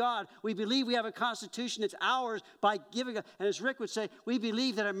founded under God. We believe we have a constitution that's ours by giving. And as Rick would say, we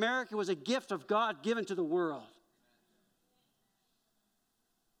believe that America was a gift of God given to the world.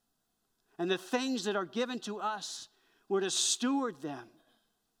 And the things that are given to us, we're to steward them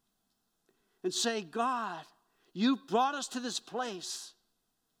and say, God, you brought us to this place.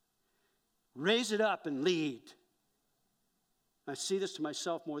 Raise it up and lead. I see this to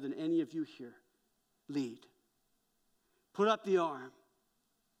myself more than any of you here. Lead. Put up the arm.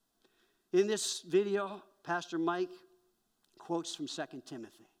 In this video, Pastor Mike quotes from 2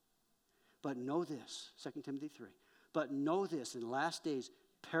 Timothy. But know this, 2 Timothy 3, but know this, in the last days,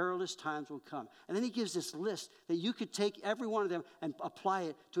 perilous times will come. And then he gives this list that you could take every one of them and apply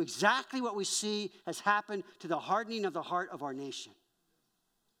it to exactly what we see has happened to the hardening of the heart of our nation.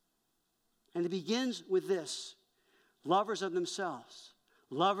 And it begins with this: lovers of themselves,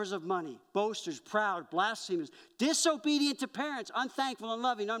 lovers of money, boasters, proud, blasphemers, disobedient to parents, unthankful,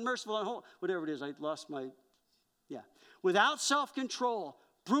 unloving, unmerciful, unholy, whatever it is. I lost my, without self-control,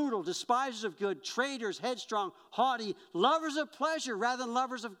 brutal, despisers of good, traitors, headstrong, haughty, lovers of pleasure rather than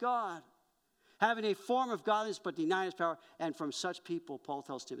lovers of God, having a form of godliness but denying its power. And from such people, Paul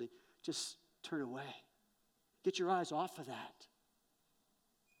tells Timothy, just turn away. Get your eyes off of that.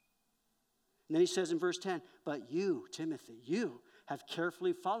 And then he says in verse 10, but you, Timothy, you have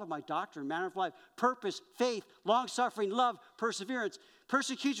carefully followed my doctrine, manner of life, purpose, faith, long-suffering, love, perseverance.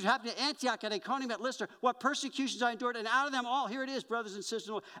 Persecution happened at Antioch, at Iconium, at Lystra. What persecutions I endured, and out of them all, here it is, brothers and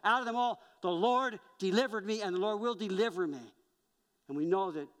sisters, out of them all, the Lord delivered me, and the Lord will deliver me. And we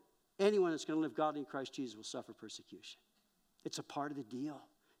know that anyone that's going to live godly in Christ Jesus will suffer persecution. It's a part of the deal.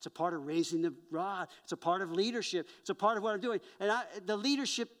 It's a part of raising the rod. It's a part of leadership. It's a part of what I'm doing. And the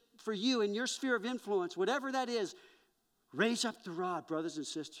leadership for you in your sphere of influence, whatever that is, raise up the rod, brothers and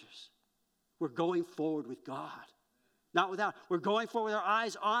sisters. We're going forward with God. Not without. We're going forward with our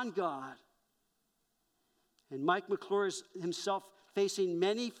eyes on God. And Mike McClure is himself facing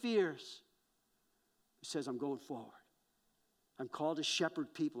many fears. He says, I'm going forward. I'm called to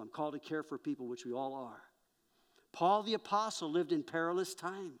shepherd people. I'm called to care for people, which we all are. Paul the Apostle lived in perilous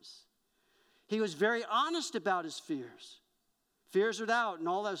times. He was very honest about his fears. Fears without and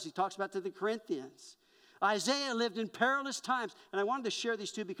all that he talks about to the Corinthians. Isaiah lived in perilous times. And I wanted to share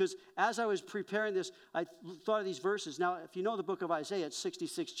these two because as I was preparing this, I thought of these verses. Now, if you know the book of Isaiah, it's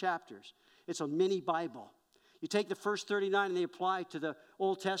 66 chapters. It's a mini Bible. You take the first 39 and they apply to the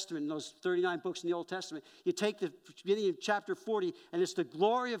Old Testament, those 39 books in the Old Testament. You take the beginning of chapter 40 and it's the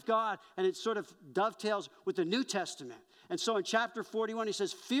glory of God and it sort of dovetails with the New Testament. And so in chapter 41 he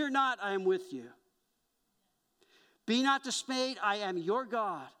says, fear not, I am with you. Be not dismayed, I am your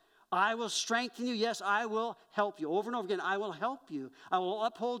God. I will strengthen you. Yes, I will help you. Over and over again, I will help you. I will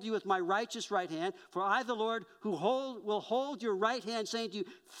uphold you with my righteous right hand. For I, the Lord, will hold your right hand, saying to you,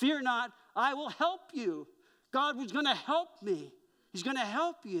 fear not, I will help you. God was going to help me. He's going to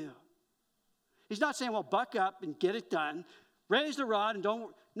help you. He's not saying, well, buck up and get it done. Raise the rod and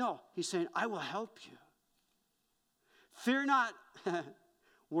don't. No, he's saying, I will help you. Fear not,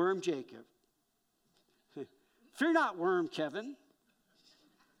 worm Jacob. Fear not, worm Kevin.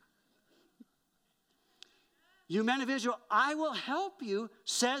 You men of Israel, I will help you,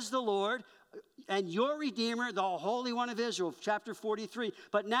 says the Lord, and your Redeemer, the Holy One of Israel, chapter 43.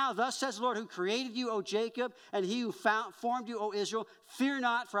 But now, thus says the Lord, who created you, O Jacob, and he who formed you, O Israel, fear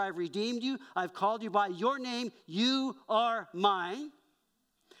not, for I have redeemed you. I have called you by your name. You are mine.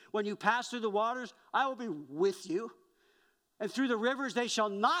 When you pass through the waters, I will be with you. And through the rivers, they shall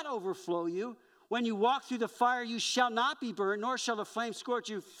not overflow you. When you walk through the fire, you shall not be burned, nor shall the flame scorch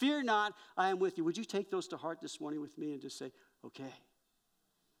you. Fear not, I am with you. Would you take those to heart this morning with me and just say, okay,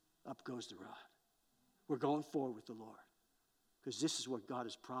 up goes the rod. We're going forward with the Lord because this is what God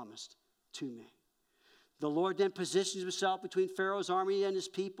has promised to me. The Lord then positions himself between Pharaoh's army and his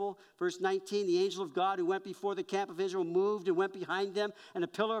people. Verse 19, the angel of God who went before the camp of Israel moved and went behind them, and a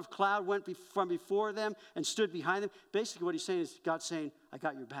pillar of cloud went from before them and stood behind them. Basically what he's saying is God's saying, I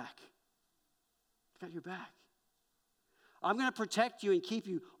got your back. Got your back. I'm going to protect you and keep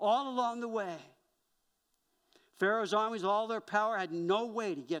you all along the way. Pharaoh's armies, all their power, had no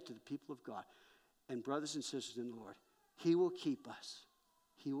way to get to the people of God. And brothers and sisters in the Lord, he will keep us.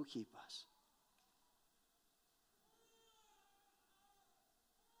 He will keep us.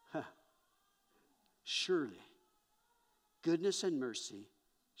 Surely, goodness and mercy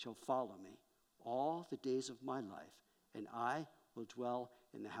shall follow me all the days of my life, and I will dwell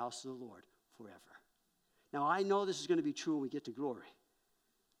in the house of the Lord forever. Now, I know this is going to be true when we get to glory.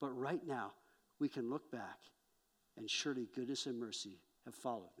 But right now, we can look back and surely goodness and mercy have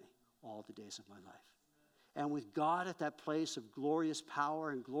followed me all the days of my life. And with God at that place of glorious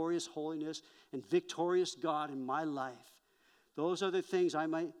power and glorious holiness and victorious God in my life, those other things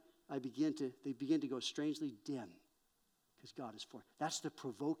they begin to go strangely dim because God is for it. That's the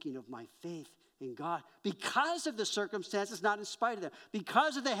provoking of my faith in God because of the circumstances, not in spite of them.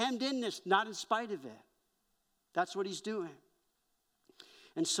 Because of the hemmed-inness, not in spite of it. That's what he's doing.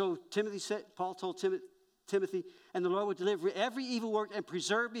 And so Paul told Timothy, and the Lord would deliver every evil work and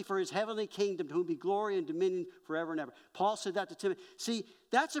preserve me for his heavenly kingdom, to whom be glory and dominion forever and ever. Paul said that to Timothy. See,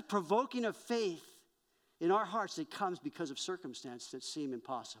 that's a provoking of faith in our hearts that comes because of circumstances that seem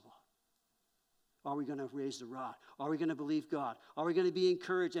impossible. Are we going to raise the rod? Are we going to believe God? Are we going to be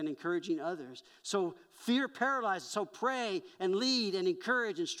encouraged and encouraging others? So fear paralyzes. So pray and lead and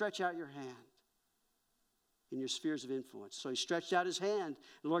encourage and stretch out your hand in your spheres of influence. So he stretched out his hand.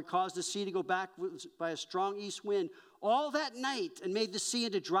 The Lord caused the sea to go back by a strong east wind all that night and made the sea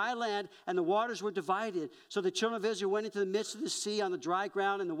into dry land, and the waters were divided. So the children of Israel went into the midst of the sea on the dry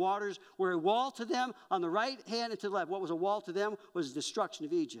ground, and the waters were a wall to them on the right hand and to the left. What was a wall to them was the destruction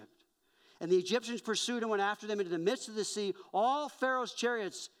of Egypt. And the Egyptians pursued and went after them into the midst of the sea, all Pharaoh's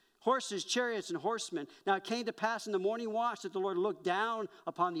chariots, horses, chariots, and horsemen. Now it came to pass in the morning watch that the Lord looked down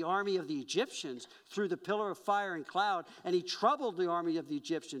upon the army of the Egyptians through the pillar of fire and cloud, and he troubled the army of the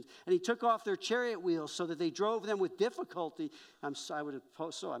Egyptians. And he took off their chariot wheels so that they drove them with difficulty. I would have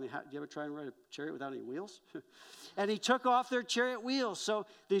posed so. Do you ever try and ride a chariot without any wheels? And he took off their chariot wheels. So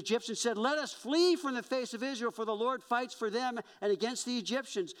the Egyptians said, let us flee from the face of Israel, for the Lord fights for them and against the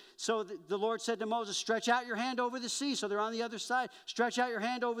Egyptians. So the Lord said to Moses, stretch out your hand over the sea. So they're on the other side. Stretch out your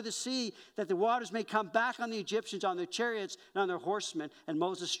hand over the sea, that the waters may come back on the Egyptians, on their chariots, and on their horsemen. And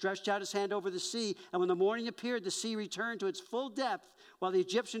Moses stretched out his hand over the sea. And when the morning appeared, the sea returned to its full depth, while the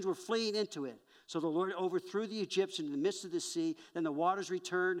Egyptians were fleeing into it. So the Lord overthrew the Egyptians in the midst of the sea. Then the waters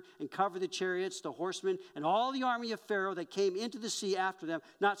returned and covered the chariots, the horsemen, and all the army of Pharaoh that came into the sea after them.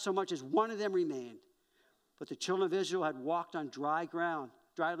 Not so much as one of them remained. But the children of Israel had walked on dry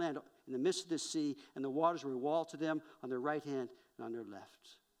land in the midst of the sea, and the waters were a wall to them on their right hand and on their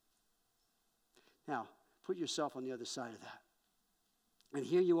left. Now, put yourself on the other side of that. And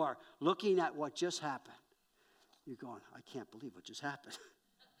here you are, looking at what just happened. You're going, I can't believe what just happened.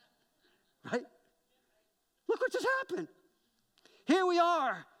 Right? Look what just happened. Here we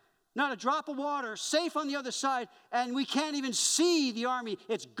are, not a drop of water, safe on the other side, and we can't even see the army.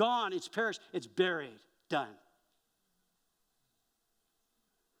 It's gone, it's perished, it's buried, done.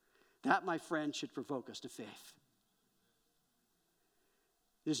 That, my friend, should provoke us to faith.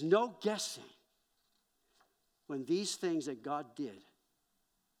 There's no guessing when these things that God did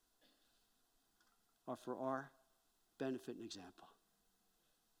are for our benefit and example.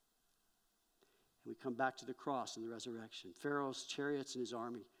 And we come back to the cross and the resurrection. Pharaoh's chariots and his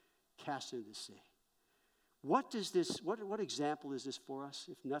army cast into the sea. What example is this for us?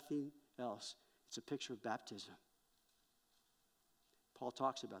 If nothing else, it's a picture of baptism. Paul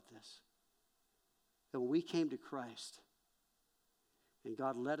talks about this. That when we came to Christ, and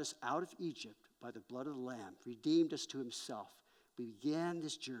God led us out of Egypt by the blood of the Lamb, redeemed us to himself, we began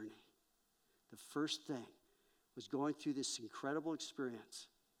this journey. The first thing was going through this incredible experience.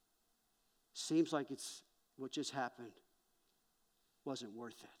 Seems like it's what just happened wasn't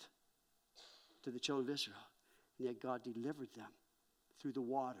worth it to the children of Israel. And yet God delivered them through the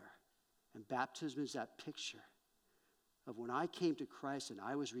water. And baptism is that picture of when I came to Christ and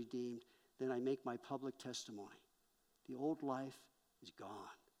I was redeemed, then I make my public testimony. The old life is gone.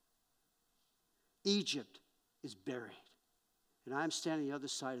 Egypt is buried. And I'm standing on the other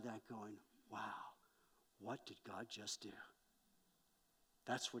side of that going, wow, what did God just do?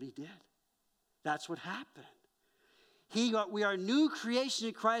 That's what he did. That's what happened. We are new creation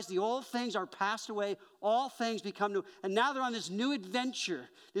in Christ. The old things are passed away. All things become new. And now they're on this new adventure,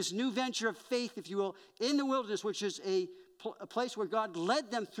 this new venture of faith, if you will, in the wilderness, which is a place where God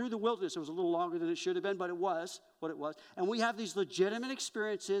led them through the wilderness. It was a little longer than it should have been, but it was what it was. And we have these legitimate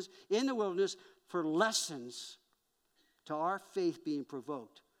experiences in the wilderness for lessons to our faith being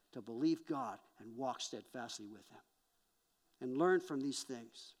provoked to believe God and walk steadfastly with him and learn from these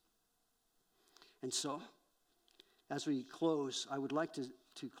things. And so, as we close, I would like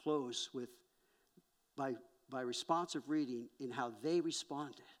to close with by responsive reading in how they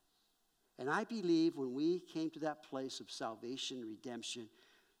responded. And I believe when we came to that place of salvation, redemption,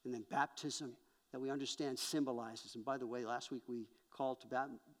 and then baptism, that we understand symbolizes. And by the way, last week we called to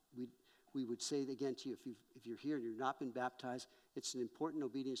baptism. We would say it again to you, if you're here and you've not been baptized, it's an important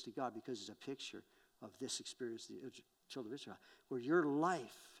obedience to God because it's a picture of this experience, the children of Israel, where your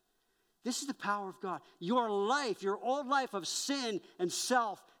life, this is the power of God. Your life, your old life of sin and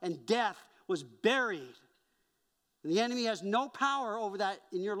self and death was buried. And the enemy has no power over that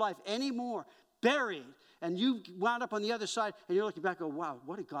in your life anymore. Buried. And you wound up on the other side and you're looking back and go, wow,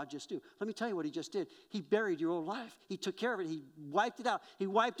 what did God just do? Let me tell you what he just did. He buried your old life. He took care of it. He wiped it out. He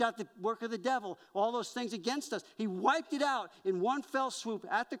wiped out the work of the devil, all those things against us. He wiped it out in one fell swoop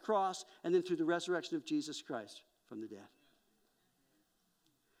at the cross and then through the resurrection of Jesus Christ from the dead.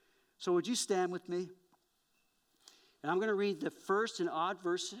 So would you stand with me? And I'm going to read the first and odd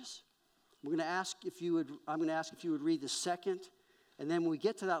verses. I'm going to ask if you would read the second. And then when we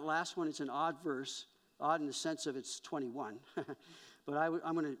get to that last one, it's an odd verse. Odd in the sense of it's 21. But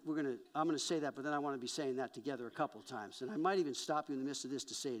I'm gonna say that, but then I want to be saying that together a couple of times. And I might even stop you in the midst of this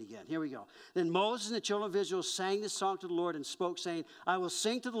to say it again. Here we go. Then Moses and the children of Israel sang this song to the Lord and spoke, saying, I will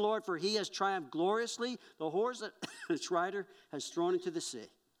sing to the Lord, for he has triumphed gloriously. The horse that its rider has thrown into the sea.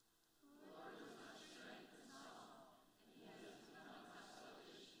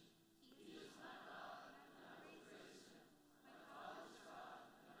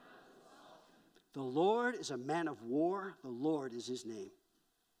 The Lord is a man of war. The Lord is his name.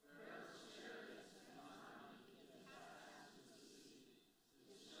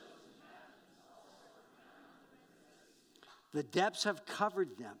 The depths have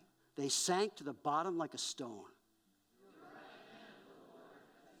covered them. They sank to the bottom like a stone.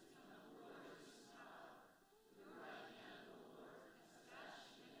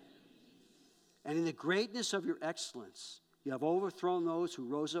 And in the greatness of your excellence, you have overthrown those who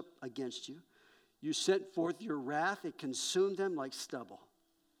rose up against you. You sent forth your wrath, it consumed them like stubble.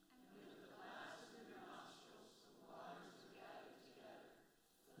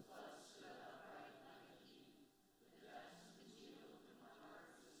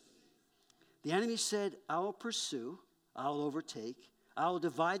 The enemy said, I will pursue, I will overtake, I will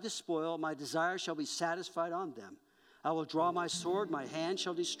divide the spoil, my desire shall be satisfied on them. I will draw my sword, my hand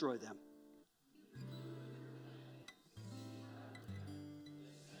shall destroy them.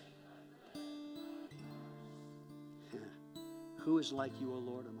 Who is like you, O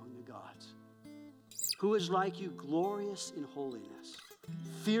Lord, among the gods? Who is like you, glorious in holiness,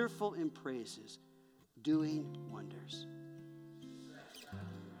 fearful in praises, doing wonders?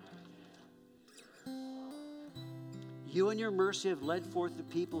 You in your mercy have led forth the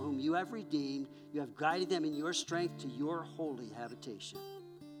people whom you have redeemed. You have guided them in your strength to your holy habitation.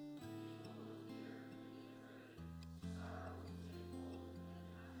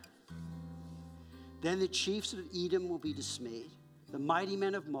 Then the chiefs of Edom will be dismayed. The mighty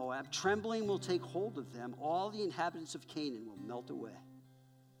men of Moab, trembling will take hold of them. All the inhabitants of Canaan will melt away.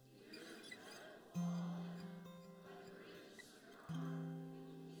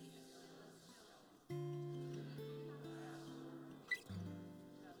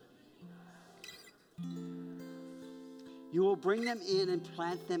 You will bring them in and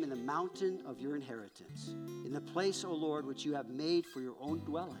plant them in the mountain of your inheritance, in the place, O Lord, which you have made for your own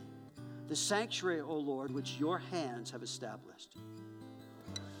dwelling, the sanctuary, O Lord, which your hands have established.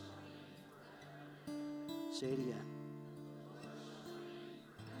 Say it again.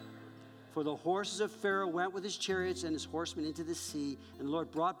 For the horses of Pharaoh went with his chariots and his horsemen into the sea, and the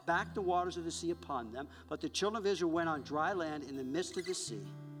Lord brought back the waters of the sea upon them. But the children of Israel went on dry land in the midst of the sea.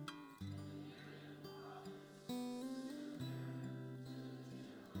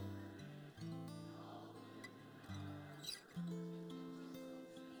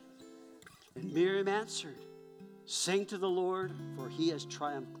 And Miriam answered, sing to the Lord, for he has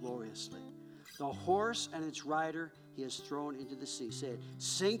triumphed gloriously. The horse and its rider he has thrown into the sea. Say it.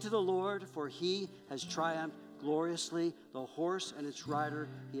 Sing to the Lord, for he has triumphed gloriously. The horse and its rider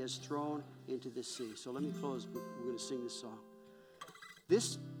he has thrown into the sea. So let me close. We're going to sing this song.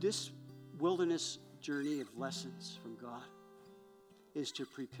 This wilderness journey of lessons from God is to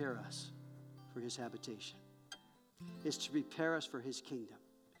prepare us for his habitation. Is to prepare us for his kingdom.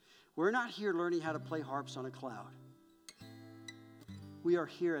 We're not here learning how to play harps on a cloud. We are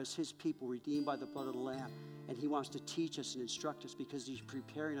here as his people, redeemed by the blood of the Lamb. And he wants to teach us and instruct us because he's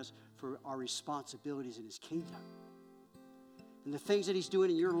preparing us for our responsibilities in his kingdom. And the things that he's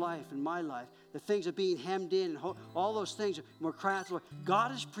doing in your life and my life, the things of being hemmed in, and all those things, we're crying out to the Lord.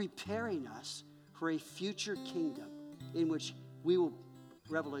 God is preparing us for a future kingdom in which we will,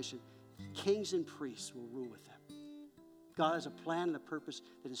 Revelation, kings and priests will rule with him. God has a plan and a purpose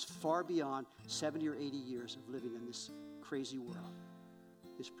that is far beyond 70 or 80 years of living in this crazy world.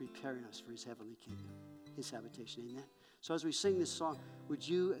 He's preparing us for his heavenly kingdom, his habitation. Amen. So as we sing this song, would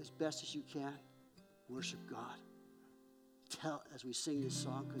you, as best as you can, worship God? Tell as we sing this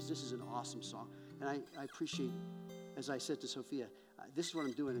song, because this is an awesome song. And I appreciate, as I said to Sophia, this is what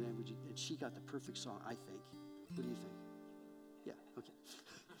I'm doing, and she got the perfect song, I think. What do you think? Yeah, okay.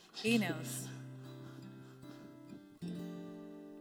 He knows.